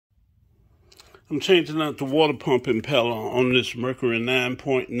I'm changing out the water pump impeller on this Mercury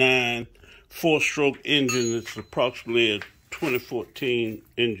 9.9 four-stroke engine. It's approximately a 2014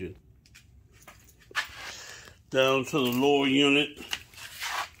 engine. Down to the lower unit.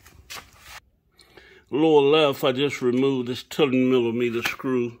 Lower left, I just removed this 10mm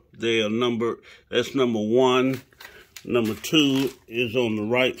screw. They are numbered. That's number 1. Number 2 is on the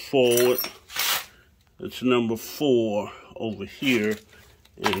right forward. It's number 4 over here.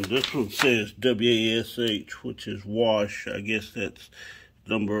 And this one says WASH, which is wash. I guess that's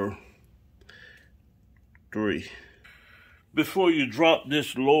number 3. Before you drop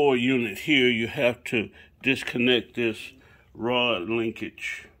this lower unit here, you have to disconnect this rod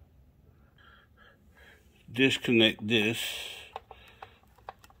linkage. Disconnect this.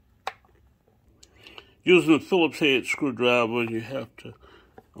 Using a Phillips head screwdriver, you have to,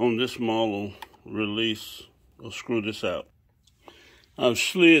 on this model, release or screw this out. I've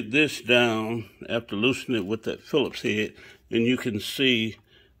slid this down after loosening it with that Phillips head, and you can see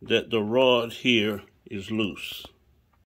that the rod here is loose.